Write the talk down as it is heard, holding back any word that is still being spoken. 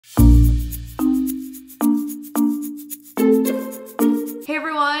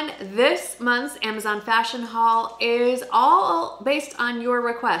this month's Amazon fashion haul is all based on your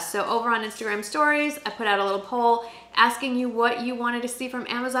requests. So over on Instagram stories, I put out a little poll asking you what you wanted to see from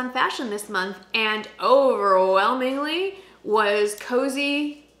Amazon fashion this month, and overwhelmingly was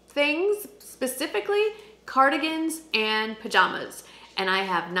cozy things, specifically cardigans and pajamas. And I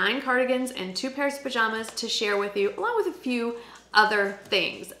have 9 cardigans and 2 pairs of pajamas to share with you, along with a few other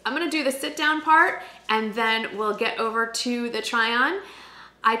things. I'm gonna do the sit down part and then we'll get over to the try on.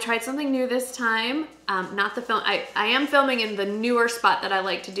 I tried something new this time, not the film. I am filming in the newer spot that I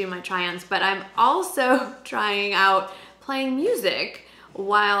like to do my try-ons, but I'm also trying out playing music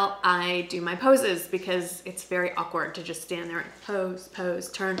while I do my poses because it's very awkward to just stand there and pose,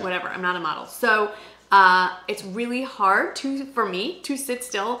 turn, whatever. I'm not a model. So it's really hard for me to sit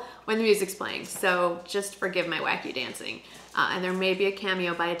still when the music's playing. So just forgive my wacky dancing. And there may be a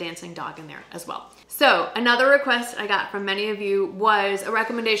cameo by a dancing dog in there as well. So another request I got from many of you was a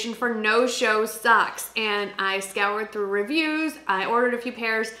recommendation for no-show socks. And I scoured through reviews, I ordered a few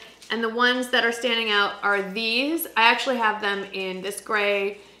pairs, and the ones that are standing out are these. I actually have them in this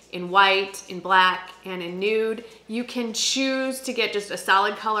gray, in white, in black, and in nude. You can choose to get just a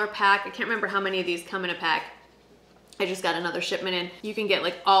solid color pack. I can't remember how many of these come in a pack. I just got another shipment in. You can get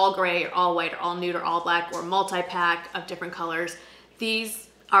like all gray or all white or all nude or all black or multi-pack of different colors. These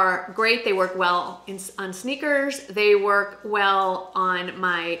are great. They work well on sneakers. They work well on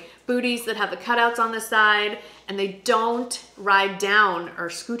my booties that have the cutouts on the side, and they don't ride down or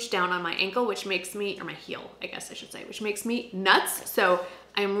scooch down on my ankle, which makes me, or my heel, I guess I should say, which makes me nuts. So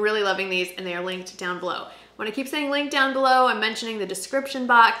I'm really loving these, and they are linked down below. When I keep saying link down below, I'm mentioning the description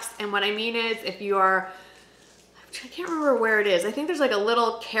box, and what I mean is if you are, I can't remember where it is. I think there's like a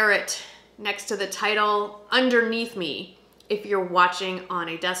little caret next to the title underneath me if you're watching on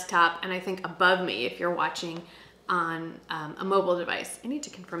a desktop, and I think above me if you're watching on a mobile device. I need to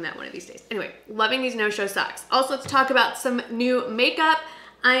confirm that one of these days. Anyway, loving these no-show socks. Also, let's talk about some new makeup.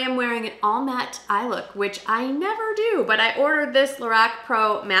 I am wearing an all matte eye look, which I never do, but I ordered this Lorac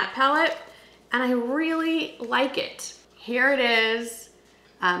Pro matte palette, and I really like it. Here it is.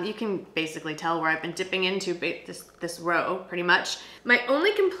 You can basically tell where I've been dipping into this row, pretty much. My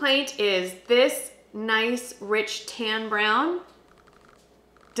only complaint is this nice, rich tan brown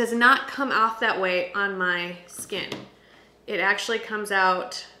does not come off that way on my skin. It actually comes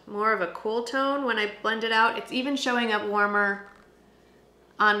out more of a cool tone when I blend it out. It's even showing up warmer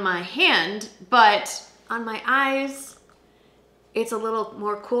on my hand, but on my eyes, it's a little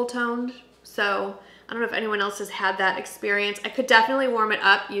more cool toned. So I don't know if anyone else has had that experience. I could definitely warm it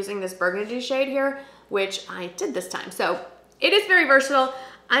up using this burgundy shade here, which I did this time. So it is very versatile.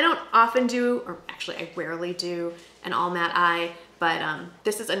 I don't often do, or actually I rarely do, an all matte eye, but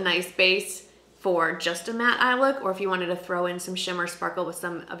this is a nice base for just a matte eye look, or if you wanted to throw in some shimmer sparkle with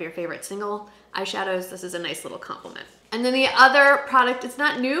some of your favorite single eyeshadows, this is a nice little compliment. And then the other product, it's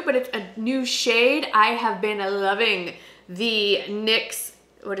not new, but it's a new shade. I have been loving the NYX,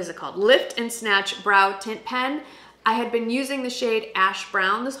 what is it called? Lift and Snatch Brow Tint Pen. I had been using the shade Ash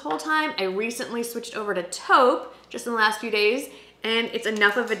Brown this whole time. I recently switched over to Taupe just in the last few days, and it's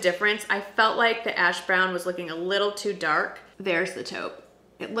enough of a difference. I felt like the Ash Brown was looking a little too dark. There's the Taupe.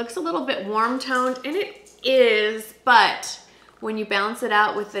 It looks a little bit warm toned, and it is, but when you balance it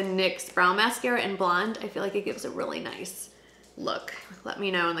out with the NYX Brow Mascara in Blonde, I feel like it gives a really nice look. Let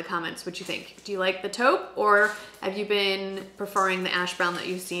me know in the comments what you think. Do you like the Taupe, or have you been preferring the Ash Brown that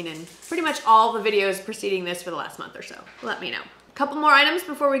you've seen in pretty much all the videos preceding this for the last month or so? Let me know. A couple more items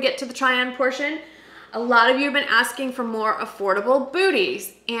before we get to the try-on portion. A lot of you have been asking for more affordable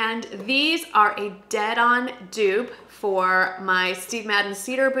booties, and these are a dead-on dupe for my Steve Madden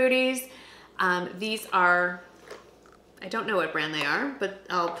Cedar booties. These are, I don't know what brand they are, but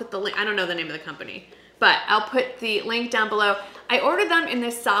I'll put the link, I don't know the name of the company, but I'll put the link down below. I ordered them in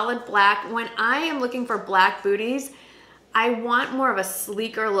this solid black. When I am looking for black booties, I want more of a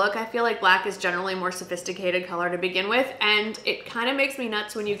sleeker look. I feel like black is generally a more sophisticated color to begin with, and it kind of makes me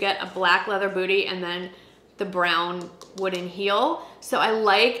nuts when you get a black leather booty and then the brown wooden heel. So I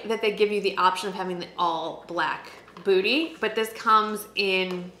like that they give you the option of having the all black booty, but this comes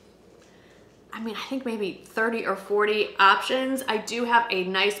in, I mean, I think maybe 30 or 40 options. I do have a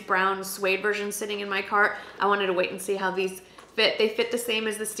nice brown suede version sitting in my cart. I wanted to wait and see how these fit. They fit the same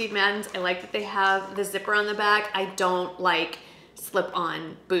as the Steve Maddens. I like that they have the zipper on the back. I don't like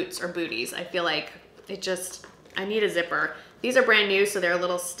slip-on boots or booties. I feel like it just, I need a zipper. These are brand new, so they're a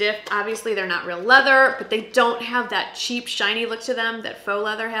little stiff. Obviously, they're not real leather, but they don't have that cheap, shiny look to them that faux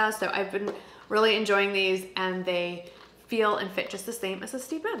leather has. So I've been really enjoying these, and they feel and fit just the same as the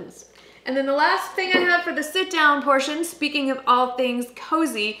Steve Maddens. And then the last thing I have for the sit down portion, speaking of all things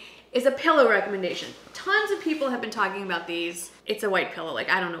cozy, is a pillow recommendation. Tons of people have been talking about these. It's a white pillow, like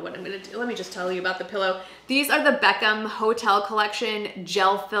I don't know what I'm gonna do. Let me just tell you about the pillow. These are the Beckham Hotel Collection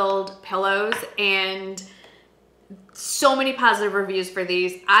gel-filled pillows, and so many positive reviews for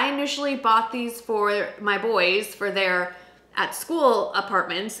these. I initially bought these for my boys for their at school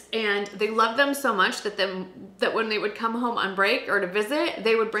apartments, and they loved them so much that when they would come home on break or to visit,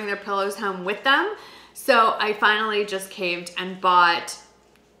 they would bring their pillows home with them. So I finally just caved and bought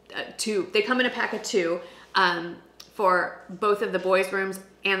two. They come in a pack of two for both of the boys' rooms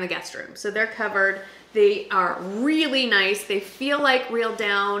and the guest room. So they're covered. They are really nice. They feel like real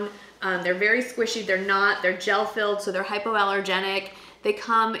down. They're very squishy. They're gel filled, so they're hypoallergenic. They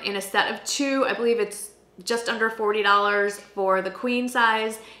come in a set of two. I believe it's just under $40 for the queen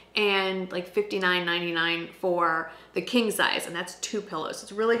size and like $59.99 for the king size, and that's two pillows.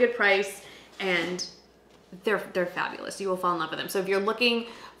 It's a really good price, and they're fabulous. You will fall in love with them. So if you're looking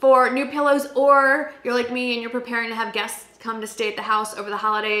for new pillows, or you're like me and you're preparing to have guests come to stay at the house over the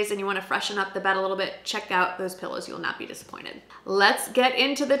holidays and you want to freshen up the bed a little bit, check out those pillows. You will not be disappointed. Let's get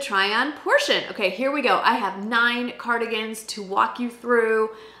into the try on portion. Okay, here we go. I have 9 cardigans to walk you through.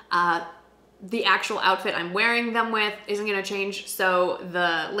 The actual outfit I'm wearing them with isn't gonna change, so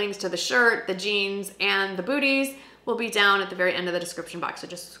the links to the shirt, the jeans, and the booties will be down at the very end of the description box. So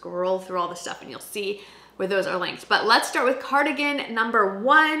just scroll through all the stuff and you'll see where those are linked. But let's start with cardigan number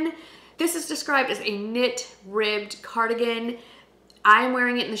 1. This is described as a knit ribbed cardigan. I'm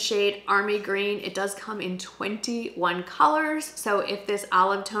wearing it in the shade Army Green. It does come in 21 colors, so if this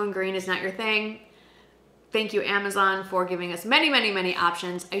olive tone green is not your thing, thank you, Amazon, for giving us many, many, many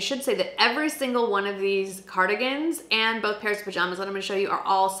options. I should say that every single one of these cardigans and both pairs of pajamas that I'm gonna show you are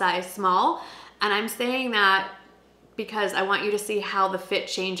all size small. And I'm saying that because I want you to see how the fit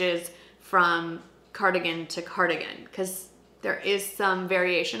changes from cardigan to cardigan, because there is some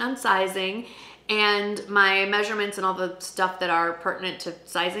variation on sizing, and my measurements and all the stuff that are pertinent to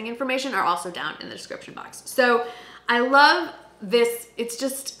sizing information are also down in the description box. So I love this. It's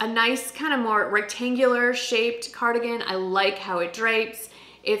just a nice kind of more rectangular shaped cardigan. I like how it drapes.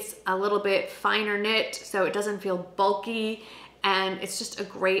 It's a little bit finer knit, so it doesn't feel bulky, and it's just a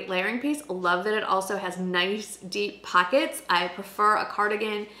great layering piece. I love that it also has nice deep pockets. I prefer a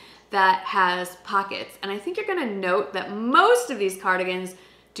cardigan that has pockets, and I think you're gonna note that most of these cardigans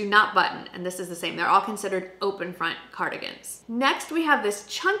do not button, and this is the same. They're all considered open front cardigans. Next, we have this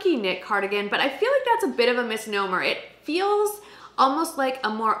chunky knit cardigan, but I feel like that's a bit of a misnomer. It feels almost like a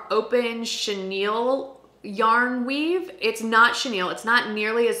more open chenille yarn weave. It's not chenille. It's not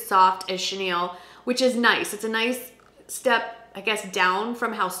nearly as soft as chenille, which is nice. It's a nice step, I guess, down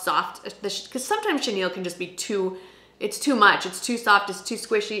from how soft, because sometimes chenille can just be too much. It's too soft, it's too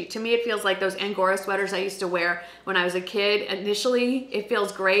squishy. To me, it feels like those Angora sweaters I used to wear when I was a kid. Initially, it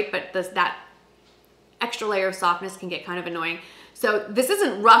feels great, but that extra layer of softness can get kind of annoying. So this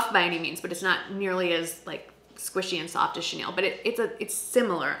isn't rough by any means, but it's not nearly as like squishy and soft as chenille, but it's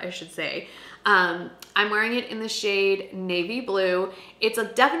similar, I should say. I'm wearing it in the shade navy blue. It's a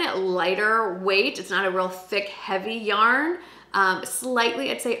definite lighter weight. It's not a real thick, heavy yarn.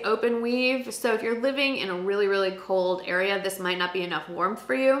 Slightly, I'd say, open weave. So if you're living in a really, really cold area, this might not be enough warmth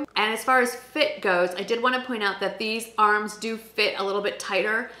for you. And as far as fit goes, I did want to point out that these arms do fit a little bit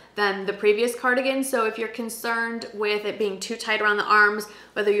tighter than the previous cardigan. So if you're concerned with it being too tight around the arms,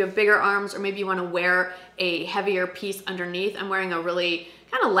 whether you have bigger arms or maybe you want to wear a heavier piece underneath, I'm wearing a really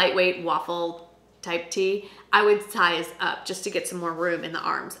kind of lightweight waffle type tee, I would size up just to get some more room in the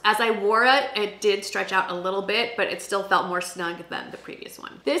arms. As I wore it, it did stretch out a little bit, but it still felt more snug than the previous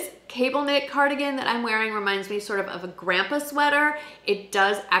one. This cable knit cardigan that I'm wearing reminds me sort of a grandpa sweater. It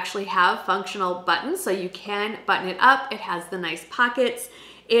does actually have functional buttons, so you can button it up. It has the nice pockets.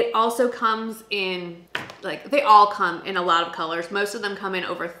 It also comes in, like, they all come in a lot of colors. Most of them come in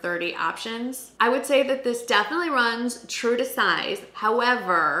over 30 options. I would say that this definitely runs true to size.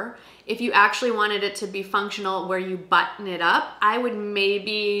 However, if you actually wanted it to be functional where you button it up, I would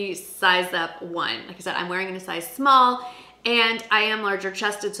maybe size up one. Like I said, I'm wearing it in a size small, and I am larger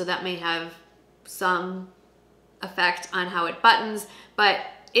chested, so that may have some effect on how it buttons, but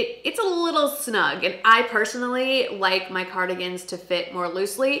it's a little snug, and I personally like my cardigans to fit more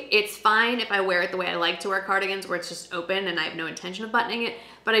loosely. It's fine if I wear it the way I like to wear cardigans, where it's just open and I have no intention of buttoning it,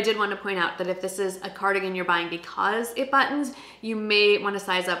 but I did want to point out that if this is a cardigan you're buying because it buttons, you may want to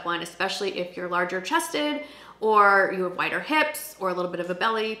size up one, especially if you're larger chested or you have wider hips or a little bit of a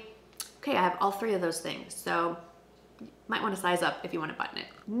belly. Okay, I have all three of those things, so might want to size up if you want to button it.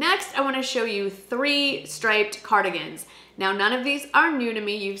 Next, I want to show you 3 striped cardigans. Now, none of these are new to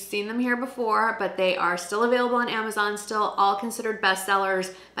me. You've seen them here before, but they are still available on Amazon, still all considered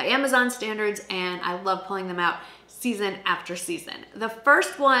bestsellers by Amazon standards, and I love pulling them out season after season. The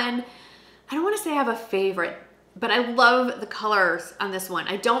first one, I don't want to say I have a favorite, but I love the colors on this one.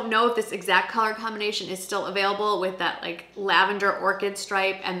 I don't know if this exact color combination is still available with that like lavender orchid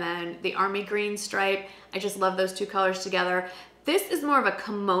stripe and then the army green stripe. I just love those 2 colors together. This is more of a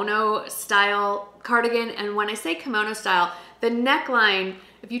kimono style cardigan, and when I say kimono style, the neckline,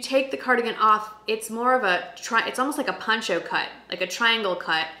 if you take the cardigan off, it's more of a, it's almost like a poncho cut, like a triangle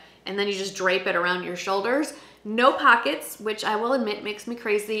cut, and then you just drape it around your shoulders. No pockets, which I will admit makes me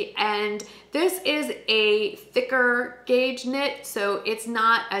crazy, and this is a thicker gauge knit, so it's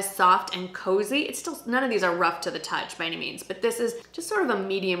not as soft and cozy. It's still, none of these are rough to the touch by any means, but this is just sort of a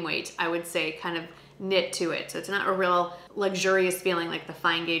medium weight, I would say, kind of knit to it. So it's not a real luxurious feeling like the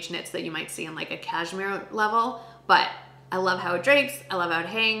fine gauge knits that you might see in like a cashmere level, but I love how it drapes, I love how it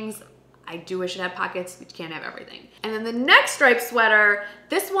hangs. I do wish it had pockets, but you can't have everything. And then the next striped sweater,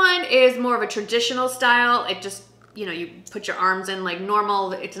 this one is more of a traditional style. It just, you know, you put your arms in like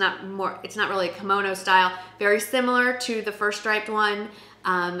normal. It's not really a kimono style. Very similar to the first striped one.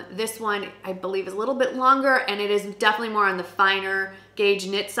 This one, I believe, is a little bit longer, and it is definitely more on the finer gauge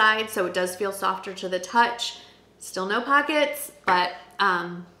knit side, so it does feel softer to the touch. Still no pockets, but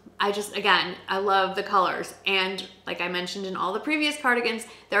I just, again, I love the colors. And like I mentioned in all the previous cardigans,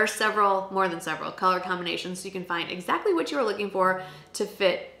 there are several, more than several color combinations, so you can find exactly what you are looking for to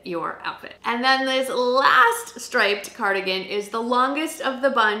fit your outfit. And then this last striped cardigan is the longest of the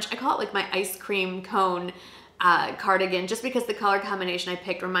bunch. I call it like my ice cream cone cardigan, just because the color combination I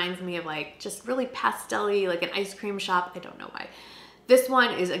picked reminds me of like just really pastel-y, like an ice cream shop. I don't know why. This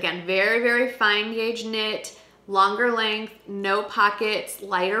one is, again, very, very fine gauge knit, longer length, no pockets,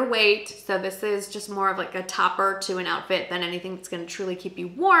 lighter weight. So this is just more of like a topper to an outfit than anything that's gonna truly keep you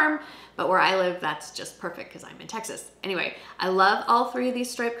warm. But where I live, that's just perfect because I'm in Texas. Anyway, I love all 3 of these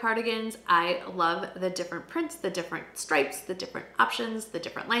striped cardigans. I love the different prints, the different stripes, the different options, the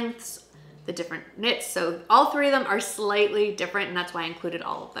different lengths, the different knits. So all 3 of them are slightly different, and that's why I included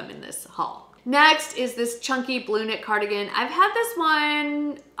all of them in this haul. Next is this chunky blue knit cardigan. I've had this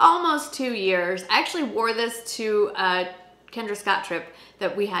one almost 2 years. I actually wore this to a Kendra Scott trip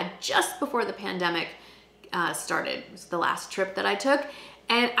that we had just before the pandemic started. It was the last trip that I took.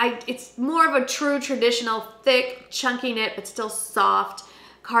 And it's more of a true traditional thick, chunky knit, but still soft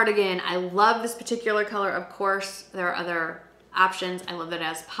cardigan. I love this particular color. Of course, there are other options. I love that it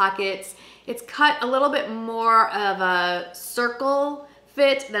has pockets. It's cut a little bit more of a circle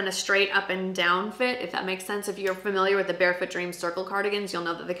fit than a straight up and down fit, if that makes sense. If you're familiar with the Barefoot Dreams circle cardigans, you'll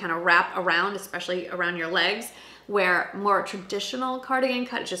know that they kind of wrap around, especially around your legs, where more traditional cardigan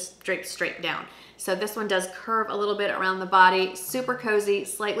cut just drapes straight down. So this one does curve a little bit around the body, super cozy,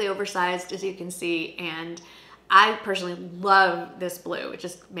 slightly oversized as you can see, and I personally love this blue. It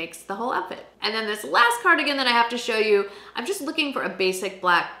just makes the whole outfit. And then this last cardigan that I have to show you, I'm just looking for a basic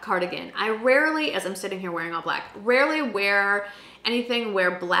black cardigan. I rarely, as I'm sitting here wearing all black, rarely wear anything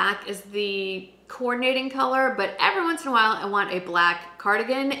where black is the coordinating color, but every once in a while I want a black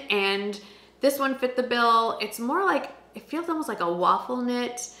cardigan, and this one fit the bill. It's more like, it feels almost like a waffle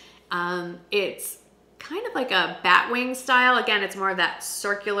knit. It's kind of like a batwing style. Again, it's more of that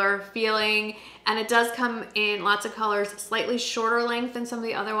circular feeling, and it does come in lots of colors, slightly shorter length than some of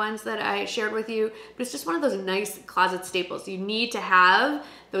the other ones that I shared with you, but it's just one of those nice closet staples. You need to have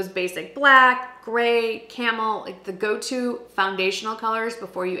those basic black, gray, camel, like the go-to foundational colors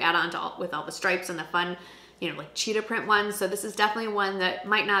before you add on to with all the stripes and the fun, you know, like cheetah print ones. So this is definitely one that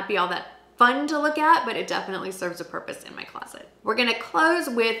might not be all that fun to look at, but it definitely serves a purpose in my closet. We're gonna close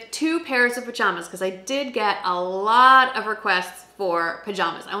with 2 pairs of pajamas because I did get a lot of requests for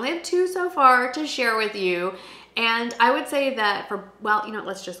pajamas. I only have 2 so far to share with you. And I would say that well, you know,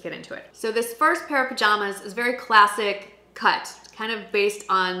 let's just get into it. So this first pair of pajamas is very classic cut, kind of based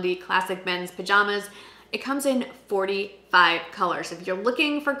on the classic men's pajamas. It comes in 45 colors. If you're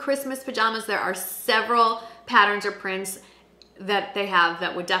looking for Christmas pajamas, there are several patterns or prints that they have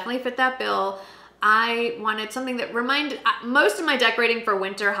that would definitely fit that bill. I wanted something that reminded, most of my decorating for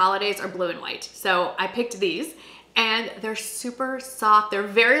winter holidays are blue and white. So I picked these, and they're super soft. They're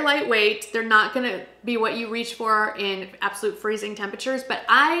very lightweight. They're not gonna be what you reach for in absolute freezing temperatures, but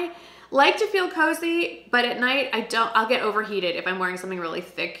I like to feel cozy, but at night I'll get overheated if I'm wearing something really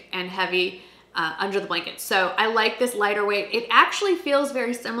thick and heavy under the blanket. So I like this lighter weight. It actually feels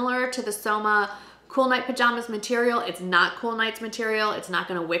very similar to the Soma Cool Night Pajamas material. It's not Cool Night's material. It's not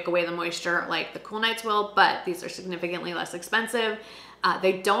gonna wick away the moisture like the Cool Nights will, but these are significantly less expensive.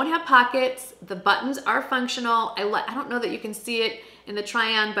 They don't have pockets. The buttons are functional. I don't know that you can see it in the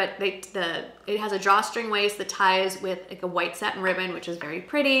try-on, but it has a drawstring waist that ties with like a white satin ribbon, which is very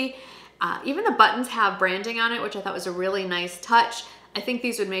pretty. Even the buttons have branding on it, which I thought was a really nice touch. I think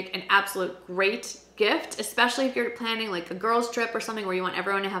these would make an absolute great gift, especially if you're planning like a girls trip or something where you want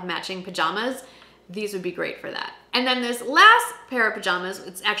everyone to have matching pajamas. These would be great for that. And then this last pair of pajamas,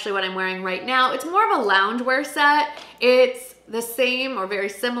 it's actually what I'm wearing right now. It's more of a loungewear set. It's the same or very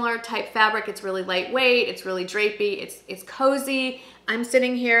similar type fabric. It's really lightweight, it's really drapey, it's cozy. I'm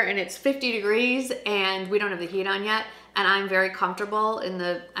sitting here and it's 50 degrees and we don't have the heat on yet. And I'm very comfortable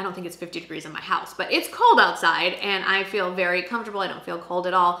I don't think it's 50 degrees in my house, but it's cold outside and I feel very comfortable. I don't feel cold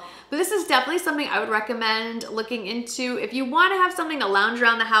at all. But this is definitely something I would recommend looking into if you want to have something to lounge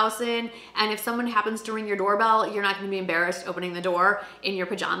around the house in, and if someone happens to ring your doorbell, you're not going to be embarrassed opening the door in your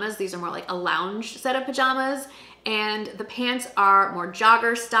pajamas. These are more like a lounge set of pajamas. And the pants are more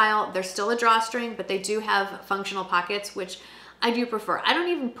jogger style. They're still a drawstring, but they do have functional pockets, which I do prefer. I don't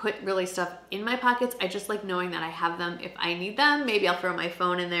even put really stuff in my pockets. I just like knowing that I have them if I need them. Maybe I'll throw my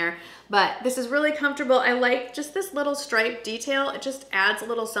phone in there, but this is really comfortable. I like just this little stripe detail. It just adds a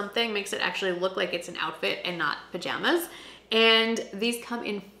little something, makes it actually look like it's an outfit and not pajamas. And these come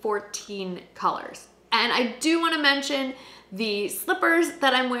in 14 colors. And I do want to mention the slippers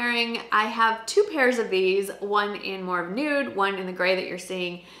that I'm wearing. I have 2 pairs of these, one in more of nude, one in the gray that you're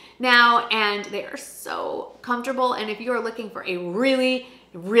seeing now, and they are so comfortable. And if you are looking for a really,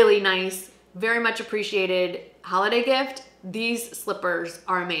 really nice, very much appreciated holiday gift, these slippers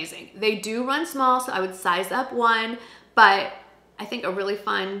are amazing. They do run small, so I would size up one, but I think a really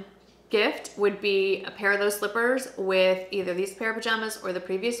fun gift would be a pair of those slippers with either these pair of pajamas or the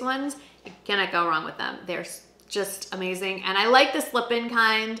previous ones. You cannot go wrong with them. They're just amazing. And I like the slip-in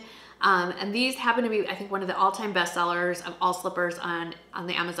kind. And these happen to be, I think, one of the all-time bestsellers of all slippers on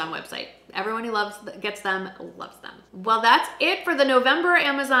the Amazon website. Everyone who gets them loves them. Well, that's it for the November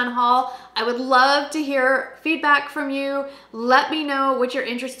Amazon haul. I would love to hear feedback from you. Let me know what you're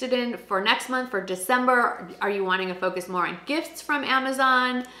interested in for next month, for December. Are you wanting to focus more on gifts from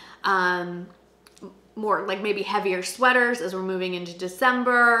Amazon? More like maybe heavier sweaters as we're moving into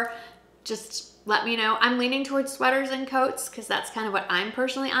December? Just let me know. I'm leaning towards sweaters and coats because that's kind of what I'm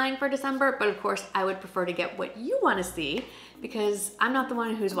personally eyeing for December. But of course, I would prefer to get what you want to see because I'm not the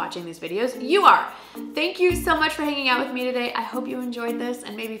one who's watching these videos. You are. Thank you so much for hanging out with me today. I hope you enjoyed this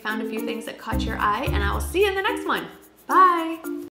and maybe found a few things that caught your eye, and I will see you in the next one. Bye.